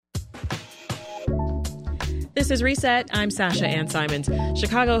This is Reset. I'm Sasha Ann Simons.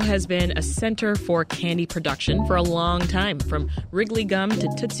 Chicago has been a center for candy production for a long time, from Wrigley gum to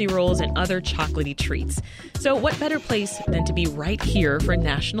Tootsie Rolls and other chocolatey treats. So what better place than to be right here for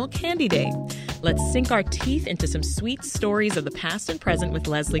National Candy Day? Let's sink our teeth into some sweet stories of the past and present with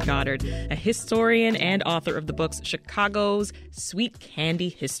Leslie Goddard, a historian and author of the books Chicago's Sweet Candy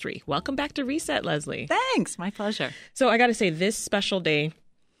History. Welcome back to Reset, Leslie. Thanks. My pleasure. So I got to say, this special day,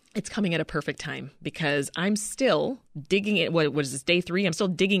 it's coming at a perfect time because I'm still digging in. What is this, day 3? I'm still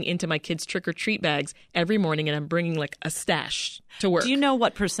digging into my kids' trick-or-treat bags every morning, and I'm bringing like a stash to work. Do you know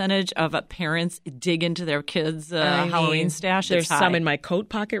what percentage of parents dig into their kids' Halloween stash? There's some in my coat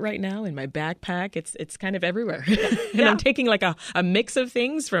pocket right now, in my backpack. It's kind of everywhere. And I'm taking like a mix of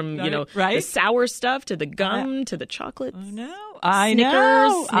things from, the sour stuff to the gum to the chocolate. Oh, no.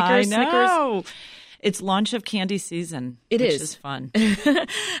 Snickers. It's launch of candy season. Which is fun.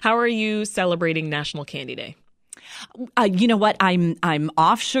 How are you celebrating National Candy Day? You know what? I'm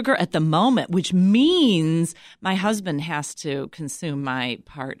off sugar at the moment, which means my husband has to consume my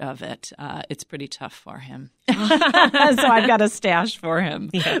part of it. It's pretty tough for him. So I've got a stash for him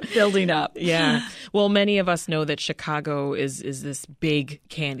building up. Yeah. Well, many of us know that Chicago is this big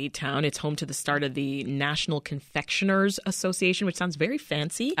candy town. It's home to the start of the National Confectioners Association, which sounds very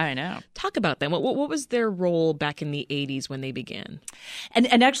fancy. I know. Talk about them. What was their role back in the 80s when they began?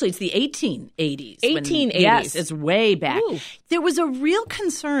 And actually, it's the 1880s. 1880s. Yes, it's way back. Ooh. There was a real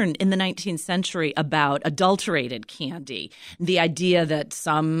concern in the 19th century about adulterated candy. The idea that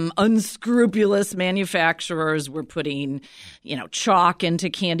some unscrupulous manufacturers were putting, chalk into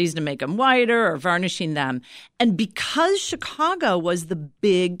candies to make them whiter or varnishing them. And because Chicago was the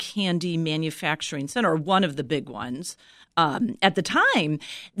big candy manufacturing center, or one of the big ones, at the time,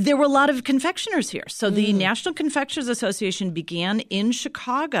 there were a lot of confectioners here. So the National Confectioners Association began in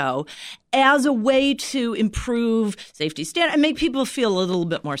Chicago as a way to improve safety standards and make people feel a little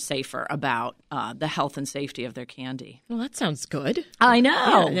bit more safer about the health and safety of their candy. Well, that sounds good. I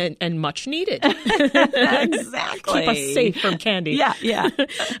know. Yeah, and much needed. Exactly. Keep us safe from candy. Yeah.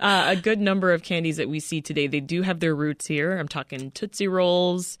 A good number of candies that we see today, they do have their roots here. I'm talking Tootsie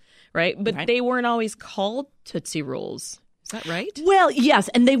Rolls, right? But they weren't always called Tootsie Rolls. Is that right? Well, yes,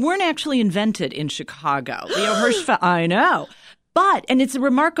 and they weren't actually invented in Chicago. Leo Hirschfeld, I know. But, and it's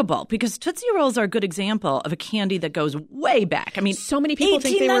remarkable because Tootsie Rolls are a good example of a candy that goes way back. I mean, so many people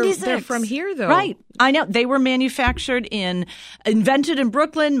think they're from here, though. Right. I know. They were invented in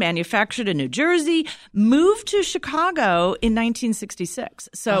Brooklyn, manufactured in New Jersey, moved to Chicago in 1966.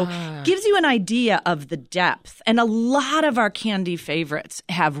 So gives you an idea of the depth. And a lot of our candy favorites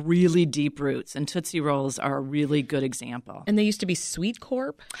have really deep roots, and Tootsie Rolls are a really good example. And they used to be Sweet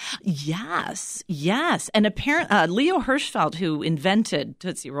Corp? Yes. And Leo Hirschfeld, who invented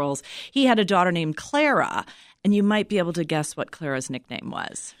Tootsie Rolls, he had a daughter named Clara, and you might be able to guess what Clara's nickname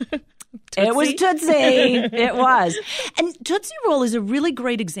was. Tootsie? It was Tootsie. It was. And Tootsie Roll is a really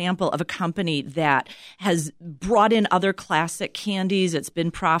great example of a company that has brought in other classic candies. It's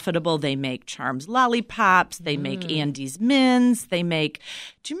been profitable. They make Charms lollipops. They make Andes mints. They make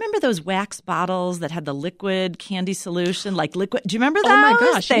 – do you remember those wax bottles that had the liquid candy solution? Like liquid – do you remember those? Oh, my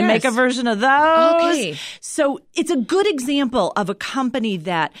gosh, They make a version of those. Okay. So it's a good example of a company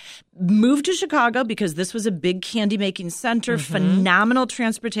that moved to Chicago because this was a big candy-making center, phenomenal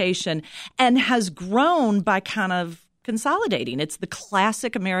transportation, and has grown by kind of consolidating. It's the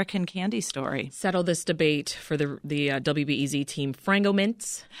classic American candy story. Settle this debate for the WBEZ team. Frango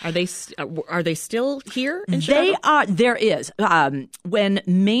Mints, are they still here in Chicago? They are. There is. When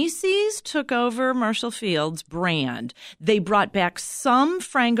Macy's took over Marshall Field's brand, they brought back some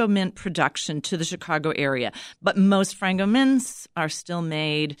Frango Mint production to the Chicago area, but most Frango Mints are still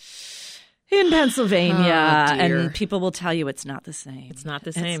made in Pennsylvania, and people will tell you it's not the same. It's not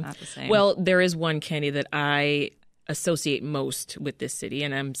the same. It's not the same. Well, there is one candy that I associate most with this city,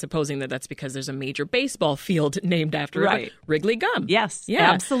 and I'm supposing that that's because there's a major baseball field named after it. Wrigley gum. Yes,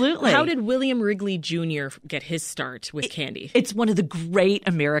 yeah, absolutely. How did William Wrigley Jr. get his start with candy? It's one of the great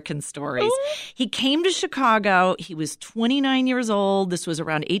American stories. Ooh. He came to Chicago. He was 29 years old. This was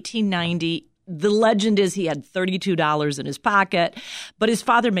around 1890. The legend is he had $32 in his pocket, but his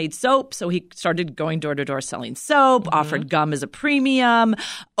father made soap, so he started going door to door selling soap, offered gum as a premium.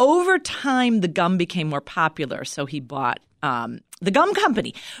 Over time, the gum became more popular, so he bought the gum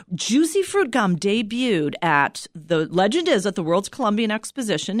company. Juicy Fruit Gum debuted at, the legend is, at the World's Columbian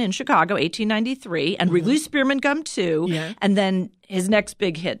Exposition in Chicago, 1893, and Wrigley Spearmint Gum too, and then his next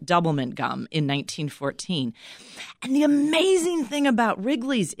big hit, Doublemint Gum, in 1914. And the amazing thing about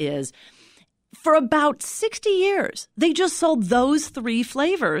Wrigley's is for about 60 years, they just sold those 3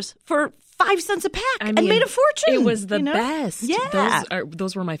 flavors for 5 cents a pack and made a fortune. It was the best. Yeah.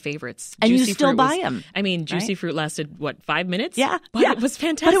 Those were my favorites. And Juicy you still fruit buy them. Juicy fruit lasted, 5 minutes? Yeah. But it was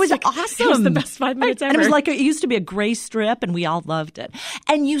fantastic. But it was awesome. It was the best 5 minutes ever. And it was it used to be a gray strip, and we all loved it.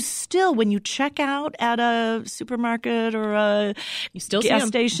 And you still, when you check out at a supermarket or a gas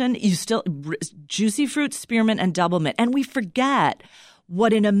station, you still, Juicy Fruit, Spearmint, and Double Mint. And we forget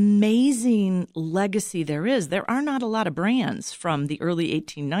what an amazing legacy there is. There are not a lot of brands from the early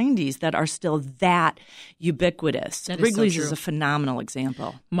 1890s that are still that ubiquitous. Wrigley's is a phenomenal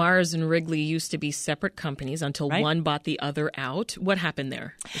example. Mars and Wrigley used to be separate companies until one bought the other out. What happened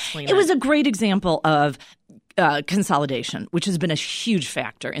there? Explain that. It was a great example of consolidation, which has been a huge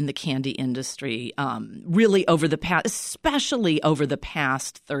factor in the candy industry, really especially over the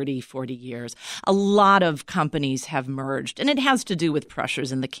past 30, 40 years. A lot of companies have merged, and it has to do with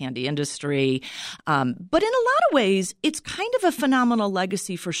pressures in the candy industry. But in a lot of ways, it's kind of a phenomenal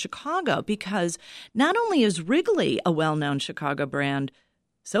legacy for Chicago, because not only is Wrigley a well-known Chicago brand,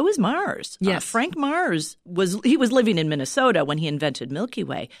 so is Mars. Yes. Frank Mars was living in Minnesota when he invented Milky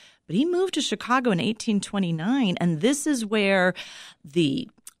Way, but he moved to Chicago in 1829, and this is where the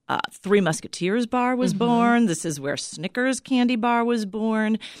Three Musketeers bar was born. This is where Snickers candy bar was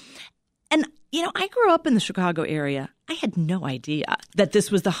born. And, I grew up in the Chicago area. I had no idea that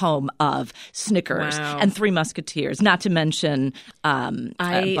this was the home of Snickers and Three Musketeers, not to mention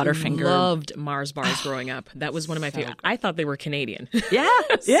Butterfinger. I loved Mars bars growing up. That was one of my favorite. I thought they were Canadian. Yeah,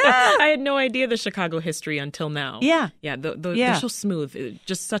 So I had no idea the Chicago history until now. Yeah. Yeah, they're so smooth.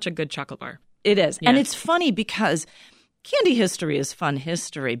 Just such a good chocolate bar. It is. Yeah. And it's funny because candy history is fun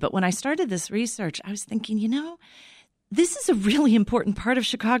history. But when I started this research, I was thinking, this is a really important part of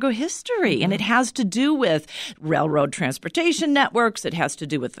Chicago history, and it has to do with railroad transportation networks. It has to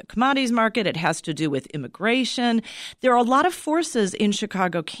do with the commodities market. It has to do with immigration. There are a lot of forces in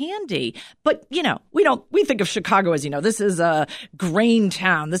Chicago candy, but, we think of Chicago as, this is a grain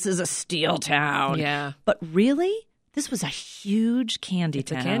town. This is a steel town. Yeah. But really, this was a huge candy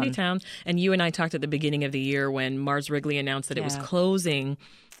town. It's a candy town. And you and I talked at the beginning of the year when Mars Wrigley announced that it was closing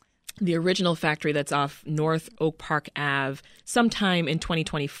the original factory that's off North Oak Park Ave sometime in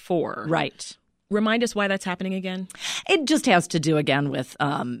 2024. Right. Remind us why that's happening again. It just has to do again with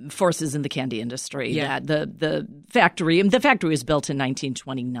forces in the candy industry. Yeah. That the factory was built in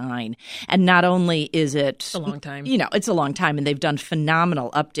 1929, and not only is it a long time, it's a long time, and they've done phenomenal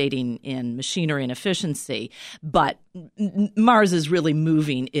updating in machinery and efficiency, but Mars is really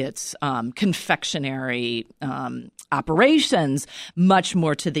moving its confectionery operations much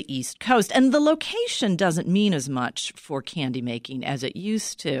more to the East Coast. And the location doesn't mean as much for candy making as it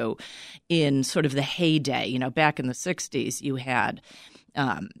used to in sort of the heyday. Back in the 60s, you had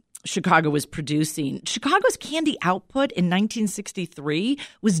Chicago's candy output in 1963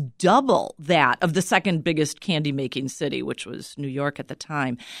 was double that of the second biggest candy making city, which was New York at the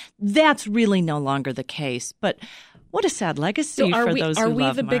time. That's really no longer the case. But what a sad legacy for those who love Mars. Are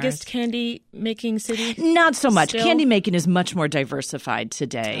we the biggest candy making city? Not so much. Still? Candy making is much more diversified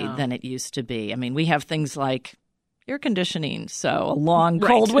today than it used to be. I mean, we have things like air conditioning, so a long,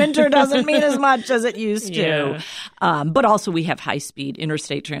 cold winter doesn't mean as much as it used to. But also we have high-speed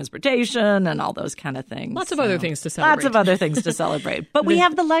interstate transportation and all those kind of things. Lots of other things to celebrate. But we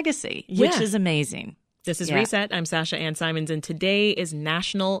have the legacy, which is amazing. This is Reset. I'm Sasha Ann Simons, and today is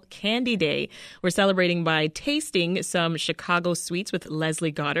National Candy Day. We're celebrating by tasting some Chicago sweets with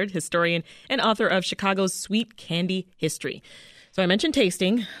Leslie Goddard, historian and author of Chicago's Sweet Candy History. So I mentioned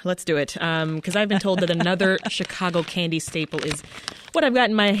tasting. Let's do it, because I've been told that another Chicago candy staple is what I've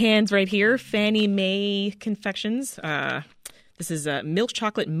got in my hands right here, Fannie Mae Confections. This is milk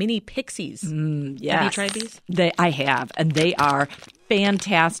chocolate mini pixies. Yes. Have you tried these? I have, and they are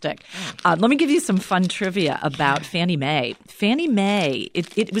fantastic. Let me give you some fun trivia about Fannie Mae. Fannie Mae,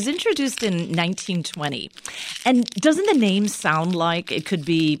 it was introduced in 1920. And doesn't the name sound like it could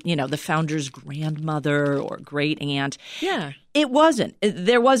be, the founder's grandmother or great aunt? Yeah. It wasn't.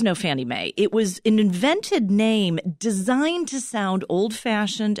 There was no Fannie Mae. It was an invented name designed to sound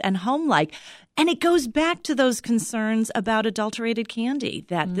old-fashioned and home-like. And it goes back to those concerns about adulterated candy,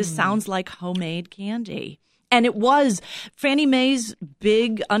 that this sounds like homemade candy. And it was. Fannie Mae's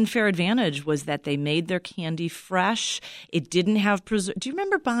big unfair advantage was that they made their candy fresh. It didn't have Do you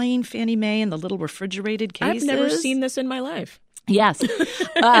remember buying Fannie Mae in the little refrigerated cases? I've never seen this in my life. Yes.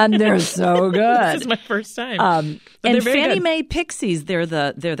 And they're so good. This is my first time. And Fannie Mae Pixies, they're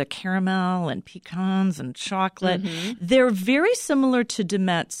the caramel and pecans and chocolate. Mm-hmm. They're very similar to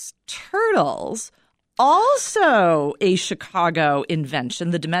DeMette's Turtles, Also a Chicago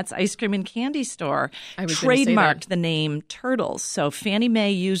invention, the Demet's Ice Cream and Candy Store trademarked the name Turtles. So Fannie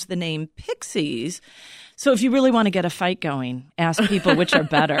Mae used the name Pixies. So if you really want to get a fight going, ask people which are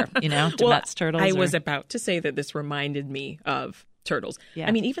better, Demet's Turtles. I was about to say that this reminded me of Turtles. Yeah.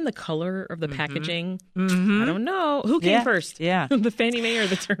 I mean, even the color of the packaging, I don't know. Who came first? Yeah. The Fannie Mae or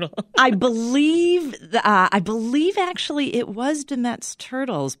the turtle? I believe actually it was Demet's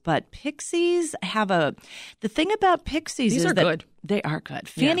Turtles, but Pixies have the thing about Pixies is that good. They are good.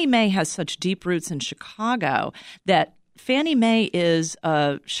 Fannie Mae has such deep roots in Chicago that Fannie Mae is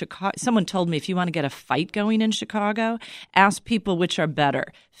Chicago. Someone told me if you want to get a fight going in Chicago, ask people which are better,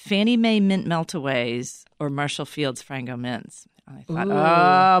 Fannie Mae mint meltaways or Marshall Field's Frango mints. I thought,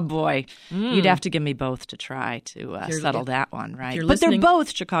 oh boy, you'd have to give me both to try to settle that one, right? But they're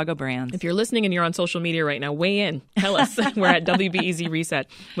both Chicago brands. If you're listening and you're on social media right now, weigh in. Tell us. We're at WBEZ Reset.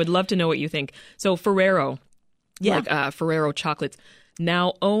 Would love to know what you think. So Ferrero, Ferrero Chocolates,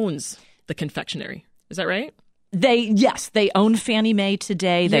 now owns the confectionery. Is that right? They own Fannie Mae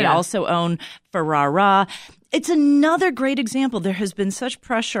today. They also own Ferrara. It's another great example. There has been such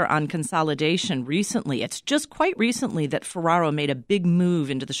pressure on consolidation recently. It's just quite recently that Ferraro made a big move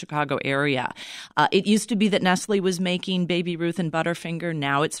into the Chicago area. It used to be that Nestle was making Baby Ruth and Butterfinger.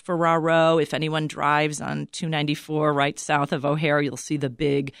 Now it's Ferraro. If anyone drives on 294 right south of O'Hare, you'll see the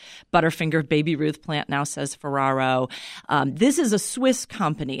big Butterfinger Baby Ruth plant now says Ferraro. This is a Swiss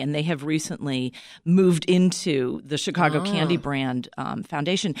company, and they have recently moved into the Chicago Candy Brand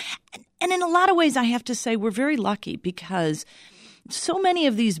Foundation. And in a lot of ways, I have to say we're very lucky because so many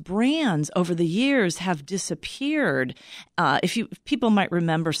of these brands over the years have disappeared. People might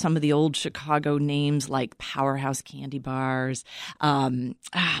remember some of the old Chicago names like Powerhouse Candy Bars,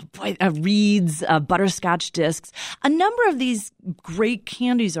 Reed's, Butterscotch Discs. A number of these great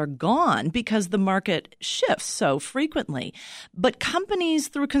candies are gone because the market shifts so frequently. But companies,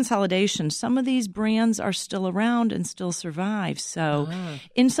 through consolidation, some of these brands are still around and still survive. So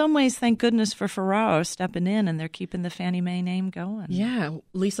in some ways, thank goodness for Ferraro stepping in, and they're keeping the Fannie Mae name going. Yeah.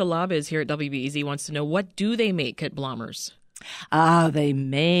 Lisa Labez here at WBEZ wants to know, what do they make at Blommer's? They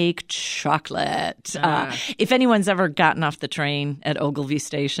make chocolate. If anyone's ever gotten off the train at Ogilvy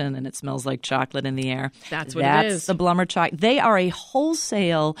Station and it smells like chocolate in the air, that's what it is. That's the Blommer chocolate. They are a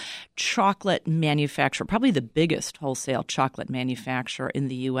wholesale chocolate manufacturer, probably the biggest wholesale chocolate manufacturer in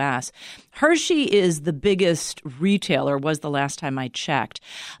the U.S. Hershey is the biggest retailer, was the last time I checked.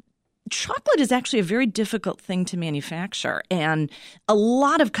 Chocolate is actually a very difficult thing to manufacture, and a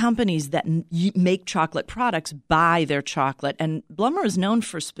lot of companies that make chocolate products buy their chocolate, and Blommer is known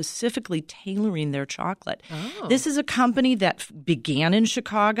for specifically tailoring their chocolate. This is a company that began in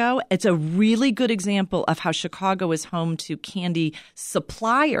Chicago. It's a really good example of how Chicago is home to candy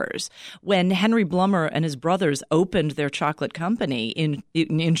suppliers. When Henry Blommer and his brothers opened their chocolate company in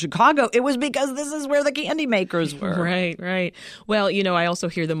Chicago, it was because this is where the candy makers were. Right. Well, I also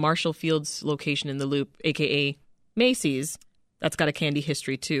hear the Marshall Field's location in the Loop, a.k.a. Macy's, that's got a candy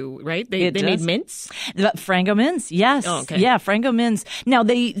history too, right? They made mints? Frango mints, yes. Oh, okay. Yeah, Frango mints. Now,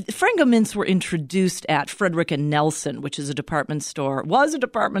 Frango mints were introduced at Frederick & Nelson, which was a department store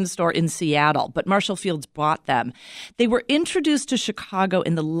in Seattle, but Marshall Field's bought them. They were introduced to Chicago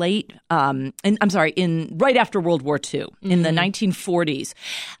in the right after World War II, in the 1940s,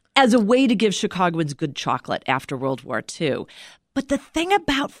 as a way to give Chicagoans good chocolate after World War II. But the thing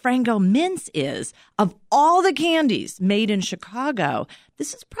about Frango mints is, of all the candies made in Chicago,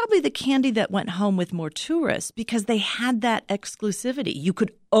 this is probably the candy that went home with more tourists because they had that exclusivity. You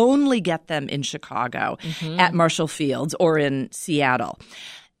could only get them in Chicago at Marshall Field's or in Seattle.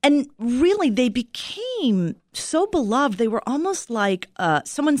 And really, they became so beloved. They were almost like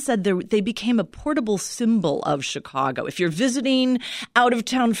someone said they became a portable symbol of Chicago. If you're visiting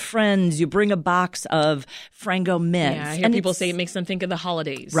out-of-town friends, you bring a box of Frango mints. Yeah, I hear people say it makes them think of the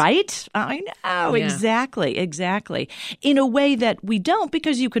holidays. Right? I know. Yeah. Exactly. In a way that we don't,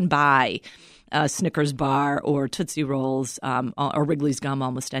 because you can buy Snickers bar or Tootsie Rolls or Wrigley's gum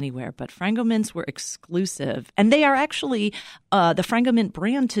almost anywhere. But Frango Mints were exclusive. And they are actually, the Frango Mint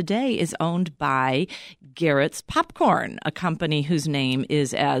brand today is owned by Garrett's Popcorn, a company whose name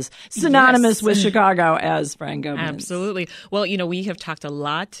is as synonymous with Chicago as Frango Mints. Absolutely. Well, we have talked a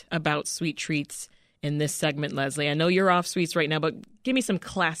lot about sweet treats in this segment, Leslie. I know you're off sweets right now, but give me some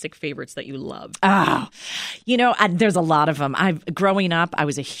classic favorites that you love. Oh, there's a lot of them. Growing up, I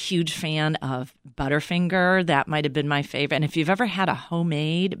was a huge fan of Butterfinger. That might have been my favorite. And if you've ever had a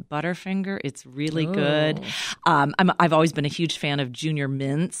homemade Butterfinger, it's really good. I've always been a huge fan of Junior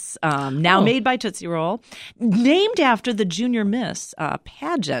Mints, now made by Tootsie Roll, named after the Junior Miss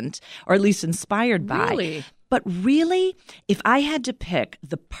pageant, or at least inspired by. Really? But really, if I had to pick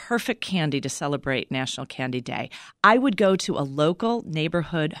the perfect candy to celebrate National Candy Day, I would go to a local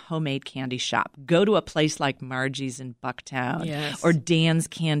neighborhood homemade candy shop. Go to a place like Margie's in Bucktown or Dan's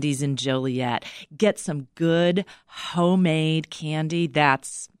Candies in Joliet. Get some good homemade candy.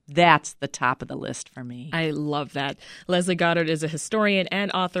 That's the top of the list for me. I love that. Leslie Goddard is a historian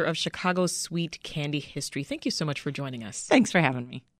and author of Chicago's Sweet Candy History. Thank you so much for joining us. Thanks for having me.